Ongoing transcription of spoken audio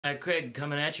Hi, Craig,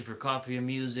 coming at you for Coffee and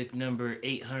Music number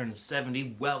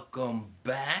 870. Welcome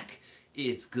back.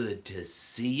 It's good to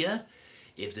see ya.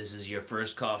 If this is your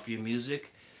first Coffee and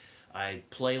Music, I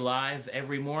play live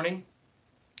every morning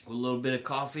with a little bit of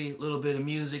coffee, a little bit of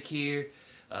music here.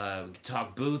 We can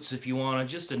talk boots if you want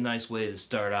to. Just a nice way to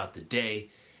start out the day.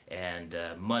 And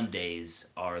Mondays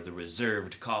are the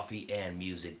reserved coffee and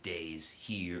music days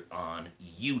here on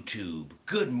YouTube.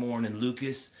 Good morning,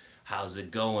 Lucas. How's it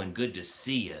going? Good to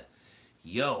see ya.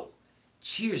 Yo,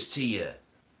 cheers to ya.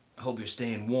 I hope you're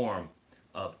staying warm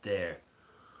up there.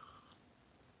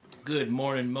 Good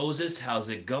morning, Moses. How's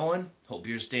it going? Hope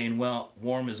you're staying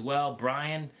warm as well.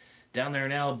 Brian, down there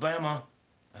in Alabama.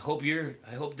 I hope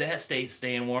that state's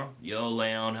staying warm. Yo,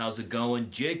 Leon, how's it going?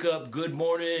 Jacob, good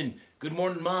morning. Good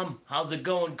morning, Mom. How's it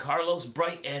going? Carlos,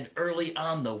 bright and early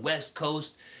on the West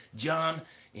Coast. John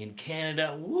in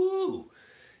Canada. Woo!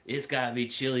 It's gotta be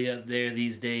chilly up there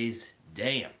these days.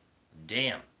 Damn.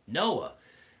 Noah,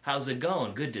 how's it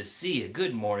going? Good to see you.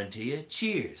 Good morning to you.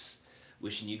 Cheers.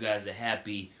 Wishing you guys a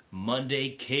happy Monday.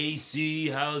 Casey,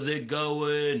 how's it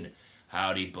going?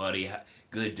 Howdy, buddy.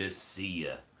 Good to see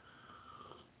you.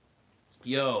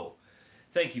 Yo,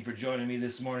 thank you for joining me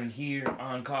this morning here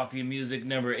on Coffee and Music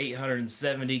number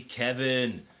 870.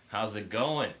 Kevin, how's it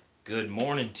going? Good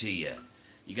morning to you.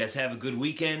 You guys have a good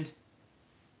weekend?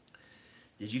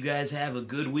 Did you guys have a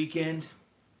good weekend?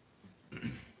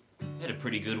 Had a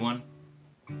pretty good one.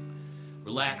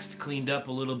 Relaxed, cleaned up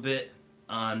a little bit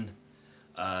on,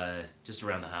 just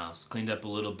around the house. Cleaned up a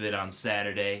little bit on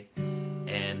Saturday.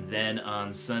 And then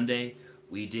on Sunday,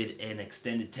 we did an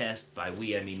extended test. By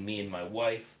we, I mean me and my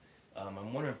wife.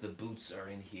 I'm wondering if the boots are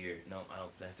in here. No, I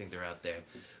think they're out there.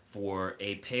 For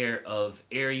a pair of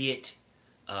Ariat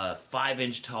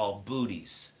 5-inch tall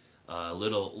booties.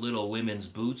 Little women's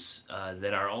boots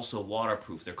that are also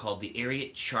waterproof. They're called the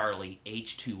Ariat Charlie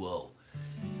H2O.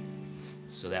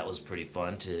 So that was pretty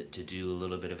fun to do a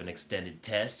little bit of an extended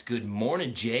test. Good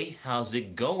morning, Jay. How's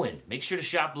it going? Make sure to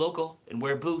shop local and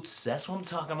wear boots. That's what I'm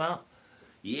talking about.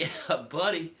 Yeah,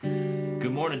 buddy.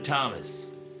 Good morning, Thomas.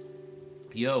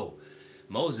 Yo,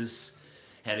 Moses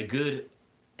had a good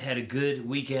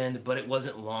weekend, but it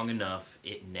wasn't long enough.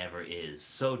 It never is.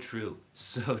 So true.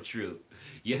 So true.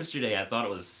 Yesterday, I thought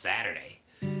it was Saturday.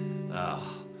 And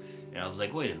I was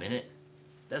like, wait a minute.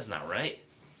 That's not right.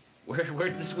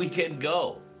 Where'd this weekend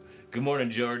go? Good morning,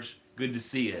 George. Good to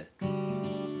see you.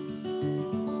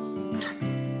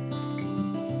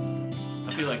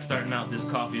 I feel like starting out this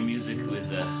coffee and music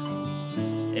with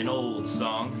an old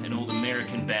song, an old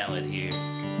American ballad here.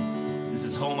 This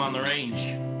is Home on the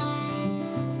Range.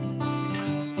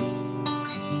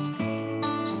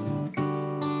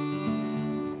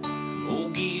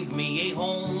 Give me a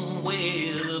home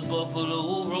where the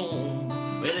buffalo roam,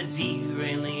 where the deer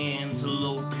and the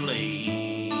antelope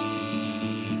play,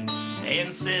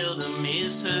 and seldom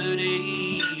is heard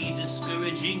a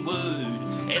discouraging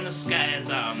word, and the skies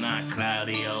are not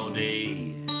cloudy all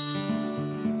day.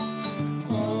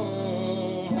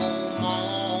 Home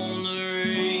on the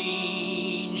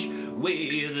range,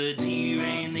 where the deer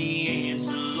and the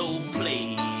antelope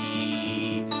play,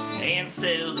 and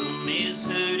seldom is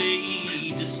heard a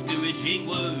discouraging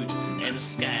word, and the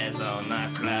skies are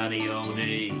not cloudy all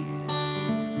day.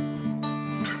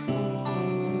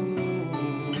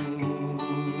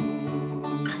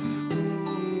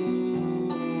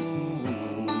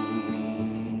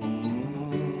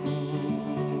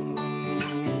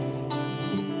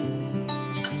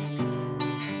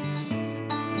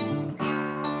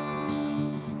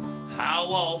 How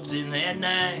often at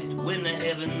night, when the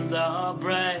heavens are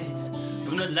bright,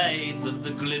 from the lights of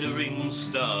the glittering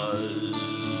stars,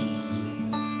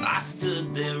 I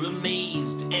stood there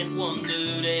amazed and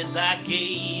wondered as I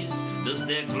gazed, does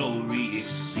their glory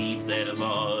exceed that of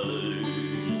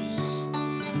ours?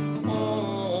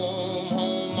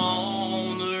 Home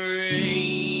on the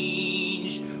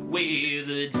range, where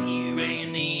the deer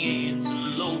and the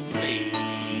antelope play,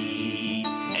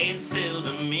 and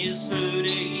seldom is heard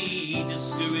a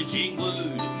discouraging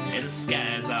word, and the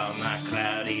skies are not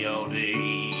cloudy all day.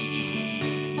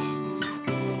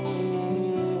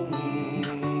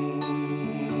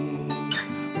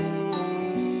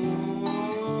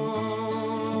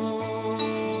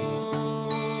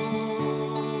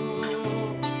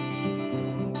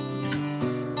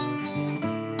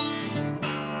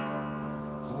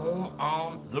 Home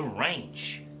on the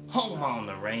Range. Home on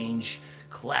the Range.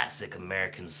 Classic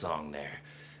American song there.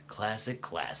 Classic.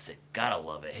 Gotta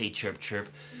love it. Hey, Chirp Chirp.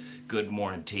 Good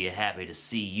morning to you. Happy to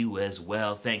see you as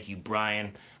well. Thank you,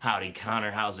 Brian. Howdy,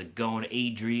 Connor. How's it going?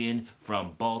 Adrian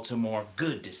from Baltimore.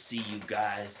 Good to see you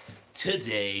guys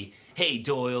today. Hey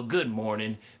Doyle, good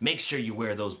morning. Make sure you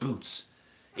wear those boots.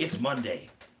 It's Monday.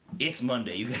 It's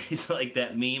Monday. You guys like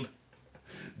that meme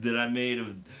that I made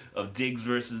of Diggs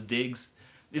versus Diggs?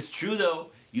 It's true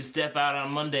though. You step out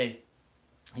on Monday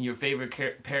in your favorite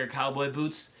pair of cowboy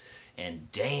boots,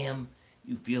 and damn,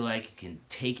 you feel like you can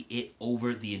take it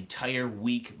over the entire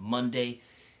week Monday.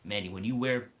 Man, when you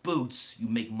wear boots, you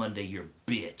make Monday your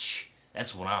bitch.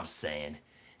 That's what I'm saying.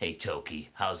 Hey Toki,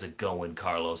 how's it going,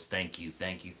 Carlos? Thank you,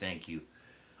 thank you, thank you.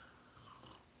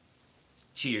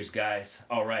 Cheers, guys.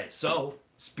 All right, so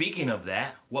speaking of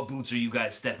that, what boots are you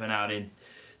guys stepping out in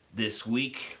this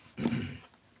week?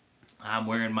 I'm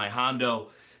wearing my Hondo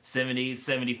 70s,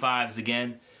 75s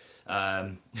again.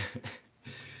 Are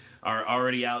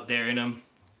already out there in them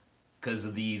because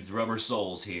of these rubber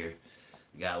soles here.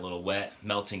 Got a little wet,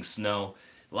 melting snow,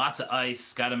 lots of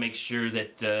ice. Got to make sure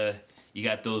that you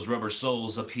got those rubber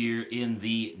soles up here in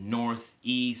the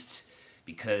northeast,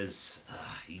 because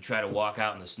you try to walk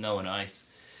out in the snow and ice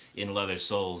in leather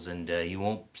soles and you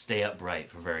won't stay upright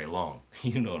for very long.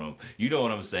 You know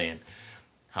what I'm saying.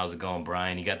 How's it going,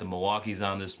 Brian? You got the Milwaukees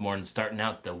on this morning, starting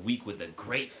out the week with a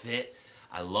great fit.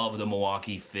 I love the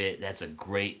Milwaukee fit. That's a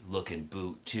great looking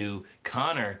boot too.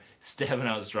 Connor stepping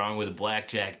out strong with the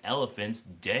Blackjack Elephants.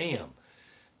 Damn.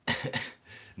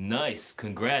 Nice.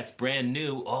 Congrats. Brand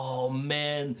new. Oh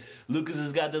man. Lucas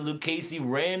has got the Lucchese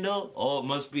Randall. Oh, it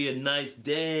must be a nice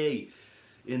day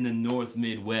in the North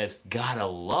Midwest. Gotta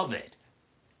love it.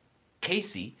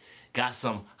 Casey got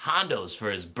some Hondos for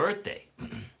his birthday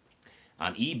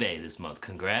on eBay this month.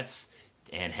 Congrats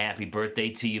and happy birthday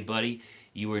to you, buddy.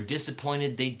 You were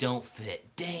disappointed they don't fit.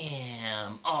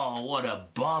 Damn. Oh, what a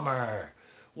bummer.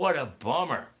 What a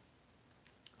bummer.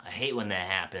 I hate when that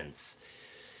happens.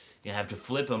 You have to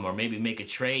flip them or maybe make a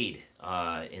trade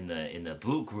in the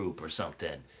boot group or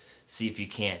something. See if you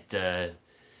can't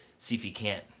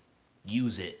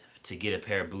use it to get a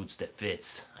pair of boots that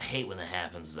fits. I hate when that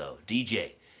happens though.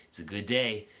 DJ, it's a good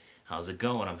day. How's it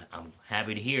going? I'm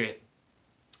happy to hear it.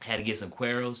 Had to get some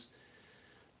Cueros.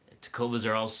 Tacovas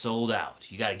are all sold out.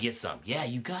 You gotta get some. Yeah,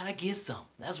 you gotta get some.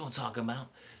 That's what I'm talking about.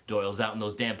 Doyle's out in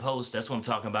those damn posts. That's what I'm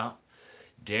talking about.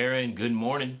 Darren, good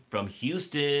morning from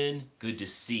Houston. Good to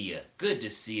see you. Good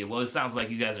to see you. Well, it sounds like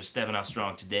you guys are stepping out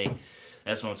strong today.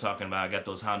 That's what I'm talking about. I got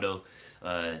those Hondo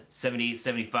 78,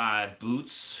 75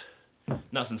 boots.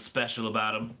 Nothing special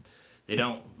about them. They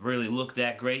don't really look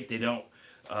that great. They don't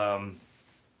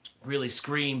really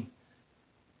scream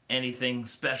anything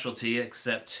special to you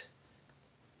except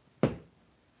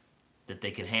that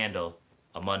they can handle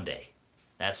a Monday.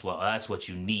 That's what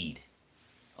you need.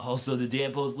 Also, the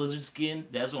Dan Post lizard skin.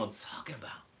 That's what I'm talking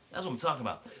about. That's what I'm talking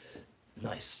about.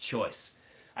 Nice choice.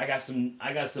 I got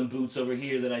some boots over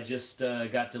here that I just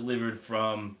got delivered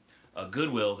from a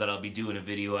Goodwill that I'll be doing a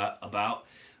video about.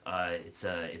 It's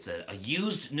a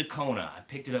used Nakona. I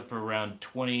picked it up for around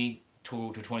 $20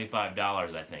 to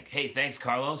 $25, I think. Hey, thanks,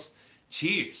 Carlos.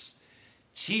 Cheers.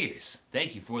 Cheers.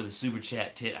 Thank you for the super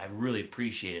chat, Tit. I really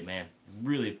appreciate it, man.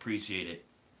 Really appreciate it.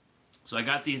 So I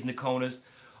got these Nakonas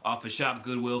off of Shop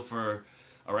Goodwill for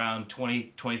around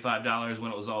 $20, $25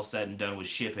 when it was all said and done with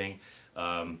shipping.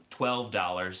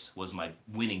 $12 was my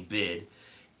winning bid,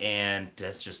 and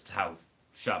that's just how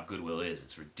Shop Goodwill is.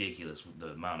 It's ridiculous with the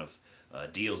amount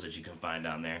of deals that you can find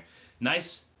down there.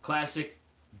 Nice, classic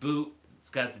boot. It's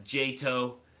got the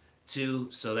J-toe too,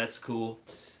 so that's cool.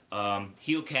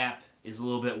 Heel cap is a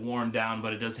little bit worn down,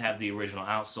 but it does have the original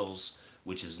outsoles,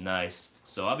 which is nice.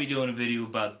 So I'll be doing a video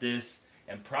about this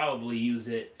and probably use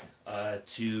it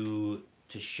to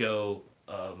show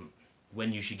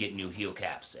when you should get new heel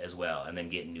caps as well, and then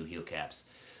get new heel caps.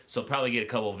 So I'll probably get a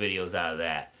couple of videos out of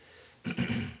that.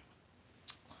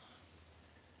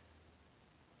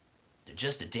 They're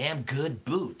just a damn good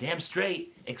boot. Damn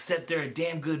straight, except they're a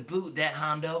damn good boot, that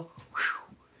Hondo.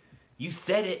 Whew. You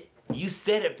said it. You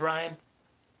said it, Brian.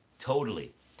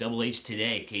 Totally. Double H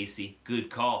today, Casey. Good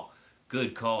call.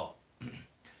 Good call.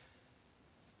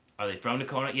 Are they from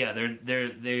Nakona? Yeah,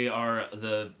 they are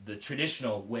the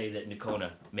traditional way that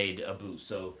Nakona made a boot.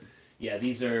 So, yeah,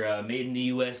 these are made in the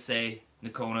USA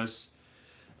Nakonas,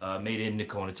 made in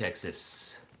Nakona,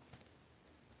 Texas.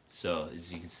 So,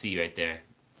 as you can see right there,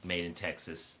 made in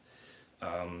Texas.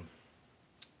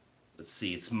 Let's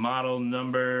see, it's model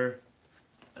number.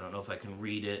 I don't know if I can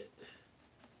read it.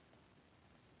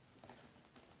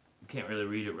 Can't really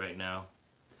read it right now.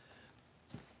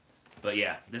 But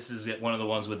yeah, this is one of the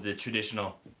ones with the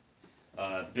traditional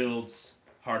builds,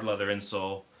 hard leather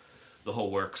insole, the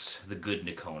whole works, the good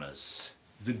Nakonas.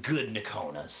 The good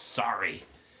Nakonas. Sorry.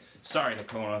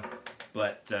 Nakona,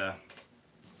 but there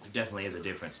definitely is a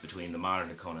difference between the modern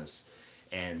Nakonas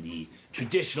and the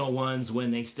traditional ones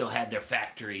when they still had their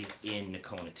factory in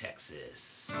Nocona,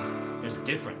 Texas. There's a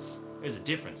difference. There's a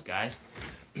difference, guys.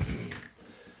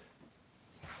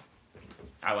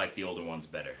 I like the older ones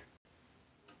better.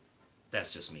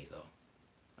 That's just me, though.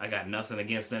 I got nothing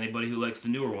against anybody who likes the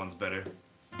newer ones better.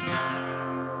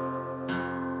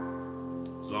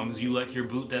 As long as you like your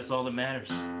boot, that's all that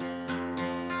matters.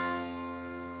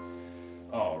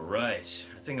 Alright,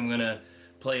 I think I'm gonna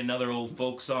play another old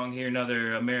folk song here,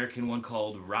 another American one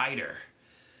called Rider.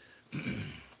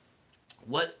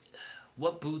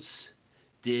 What boots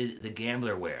did the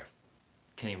Gambler wear?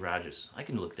 Kenny Rogers. I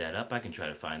can look that up. I can try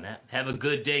to find that. Have a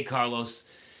good day, Carlos.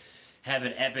 Have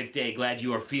an epic day. Glad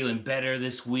you are feeling better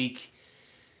this week.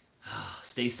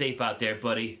 Stay safe out there,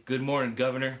 buddy. Good morning,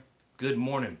 Governor. Good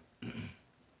morning.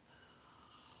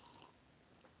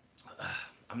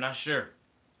 I'm not sure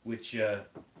which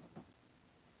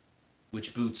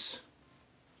boots.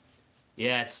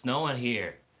 Yeah, it's snowing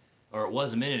here, or it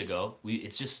was a minute ago.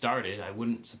 It's just started. I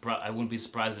wouldn't be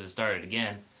surprised if it started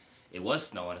again. It was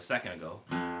snowing a second ago.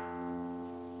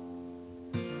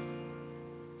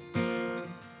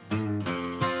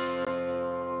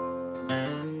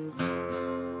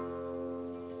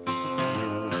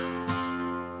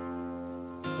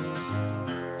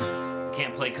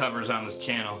 Can't play covers on this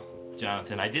channel,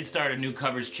 Jonathan. I did start a new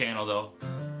covers channel though,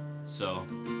 so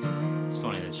it's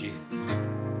funny that you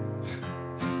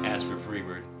asked for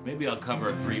Freebird. Maybe I'll cover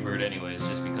a Freebird anyways,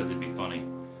 just because it'd be funny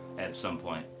at some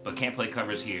point. But can't play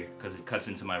covers here because it cuts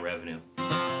into my revenue.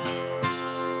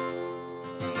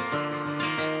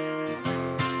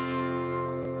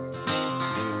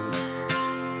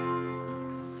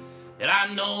 And I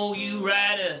know you,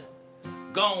 Rider,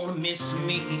 gonna miss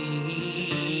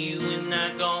me when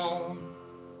I'm gone.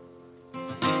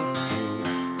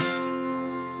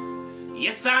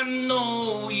 Yes, I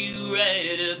know you,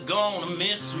 Rider, gonna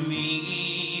miss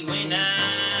me when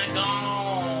I'm gone.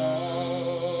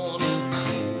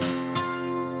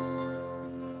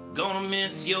 Gonna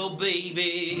miss your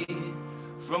baby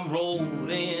from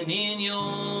rolling in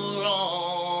your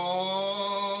arms.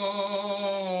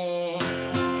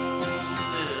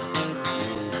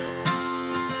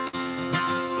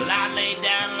 Well, I laid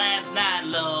down last night,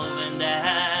 love, and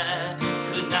I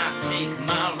could not take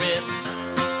my rest.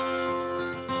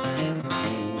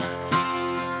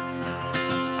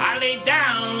 I laid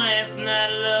down last night,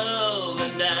 love,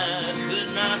 and I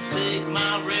could not take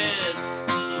my rest.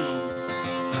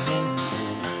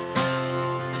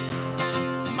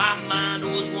 My mind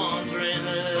was wandering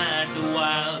like the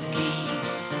wild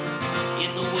geese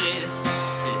in the west.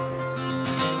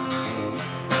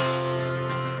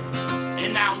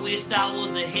 And I wished I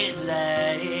was a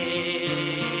headlight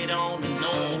on the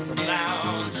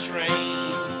northbound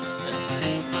train.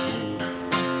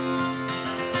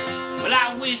 Well,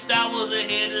 I wished I was a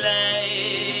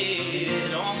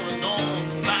headlight on the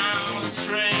northbound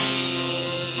train.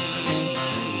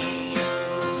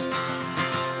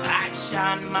 I'd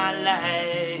shine my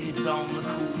lights on the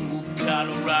cool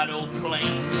Colorado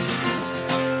plains.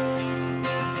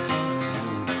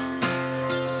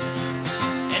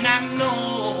 And I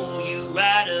know you,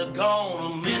 Rider,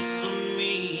 gonna miss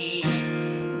me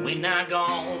when I'm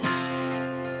gone.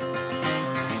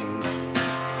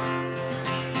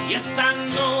 Yes, I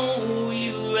know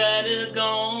you, Rider,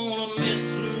 gonna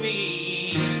miss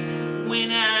me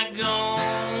when I'm gone.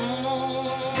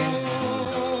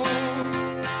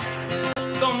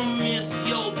 Gonna miss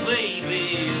your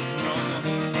baby from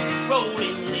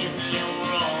rolling in your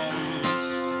arms.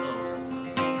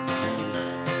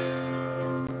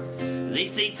 They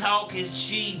say talk is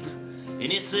cheap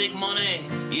and it's like money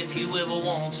if you ever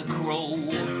want to crow.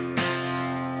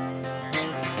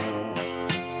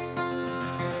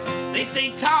 They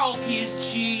say talk is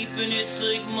cheap and it's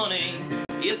like money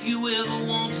if you ever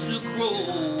want to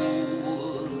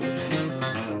grow.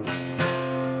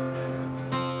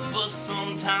 But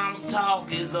sometimes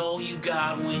talk is all you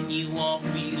got when you are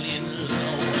feeling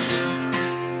low.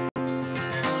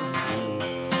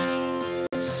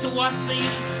 So I say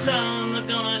the sun's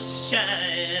gonna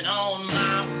shine on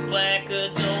my back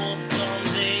door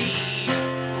someday.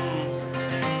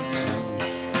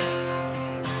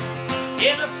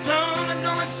 Yeah, the sun is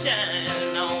gonna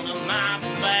shine on my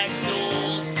back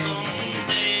door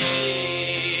someday.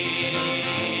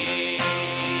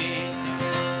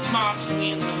 March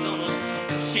winds are gonna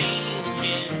change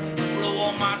and blow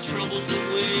all my troubles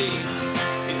away.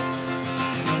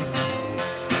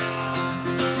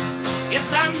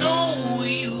 Yes, I know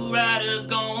you, Rider,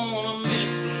 gonna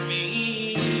miss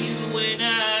me when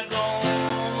I'm gone.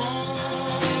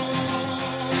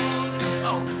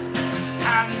 Oh,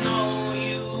 I know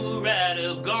you, Rider,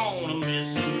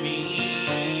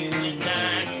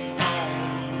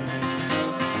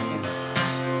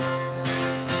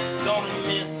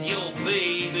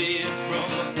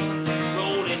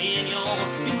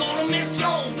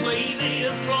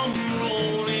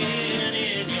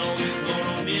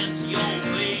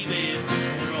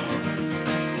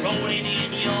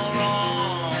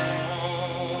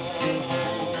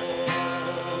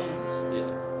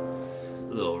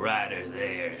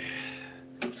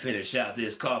 finish out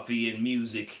this Coffee and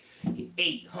Music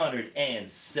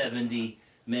 870.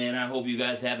 Man, I hope you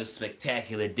guys have a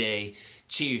spectacular day.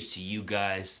 Cheers to you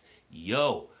guys.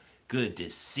 Yo, good to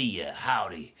see ya.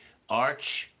 Howdy,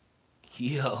 Arch.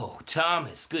 Yo,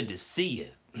 Thomas, good to see you.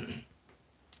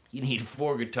 You need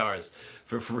 4 guitars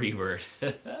for Freebird.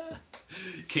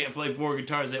 Can't play 4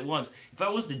 guitars at once. If I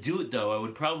was to do it, though, I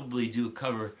would probably do a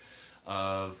cover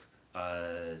of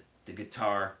the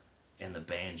guitar and the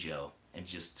banjo and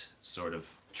just sort of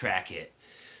track it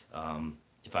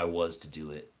if I was to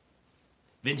do it.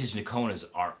 Vintage Nakonas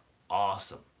are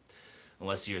awesome,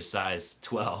 unless you're a size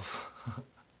 12.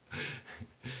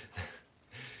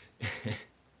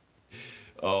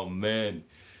 Oh man,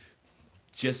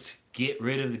 just get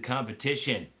rid of the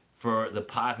competition for the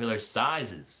popular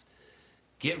sizes.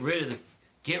 Get rid of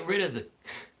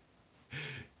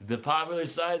the popular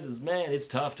sizes. Man, it's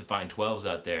tough to find 12s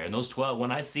out there. And those 12,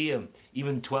 when I see them,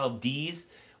 even 12Ds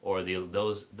or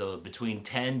the between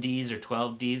 10Ds or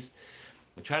 12Ds,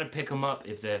 I try to pick them up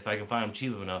if I can find them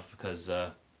cheap enough, because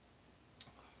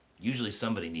usually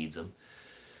somebody needs them.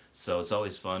 So it's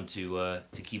always fun to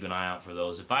keep an eye out for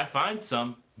those. If I find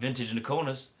some vintage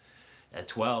Nakonas at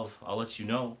 12, I'll let you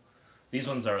know. These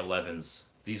ones are 11s.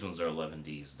 These ones are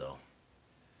 11Ds though.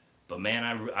 But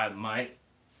man,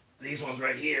 these ones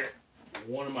right here,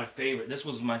 one of my favorite. This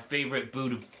was my favorite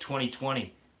boot of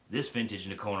 2020. This vintage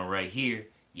Nakona right here.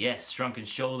 Yes, Shrunken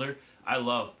Shoulder. I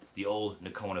love the old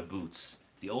Nakona boots.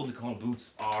 The old Nakona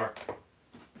boots are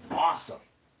awesome.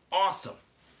 Awesome.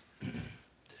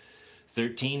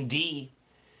 13D.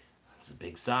 That's a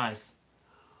big size.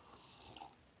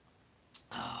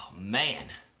 Oh, man.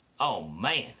 Oh,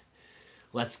 man.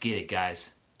 Let's get it, guys.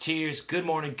 Cheers. Good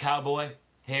morning, Cowboy.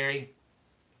 Harry.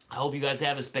 I hope you guys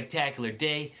have a spectacular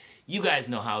day. You guys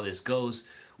know how this goes.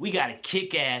 We got a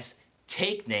kick-ass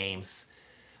take names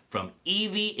from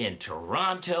Evie in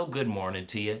Toronto. Good morning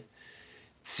to you.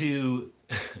 To...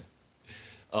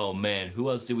 oh, man. Who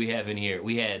else did we have in here?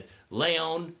 We had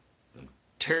Leon from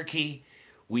Turkey.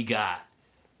 We got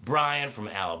Brian from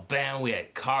Alabama. We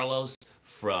had Carlos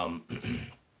from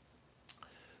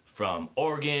from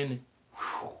Oregon.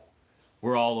 Whew.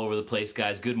 We're all over the place,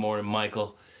 guys. Good morning,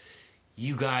 Michael.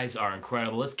 You guys are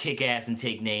incredible. Let's kick ass and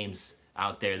take names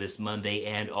out there this Monday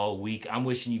and all week. I'm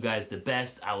wishing you guys the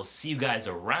best. I will see you guys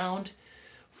around.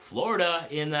 Florida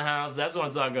in the house. That's what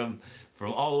I'm talking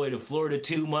from all the way to Florida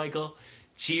too, Michael.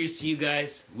 Cheers to you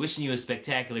guys. Wishing you a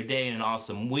spectacular day and an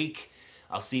awesome week.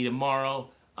 I'll see you tomorrow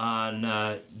on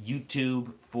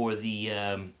YouTube for the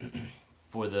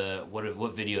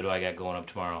what video do I got going up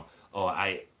tomorrow? Oh,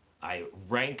 I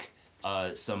rank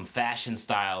some fashion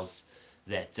styles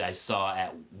that I saw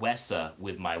at Wessa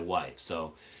with my wife.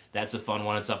 So that's a fun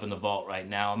one. It's up in the vault right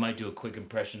now. I might do a quick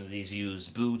impression of these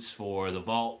used boots for the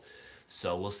vault.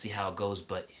 So we'll see how it goes,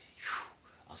 but whew,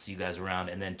 I'll see you guys around.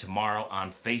 And then tomorrow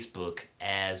on Facebook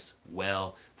as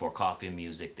well for Coffee and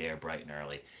Music there bright and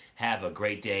early. Have a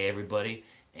great day, everybody,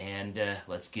 and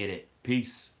let's get it.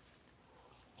 Peace.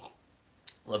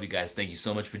 Love you guys. Thank you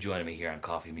so much for joining me here on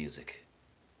Coffee Music.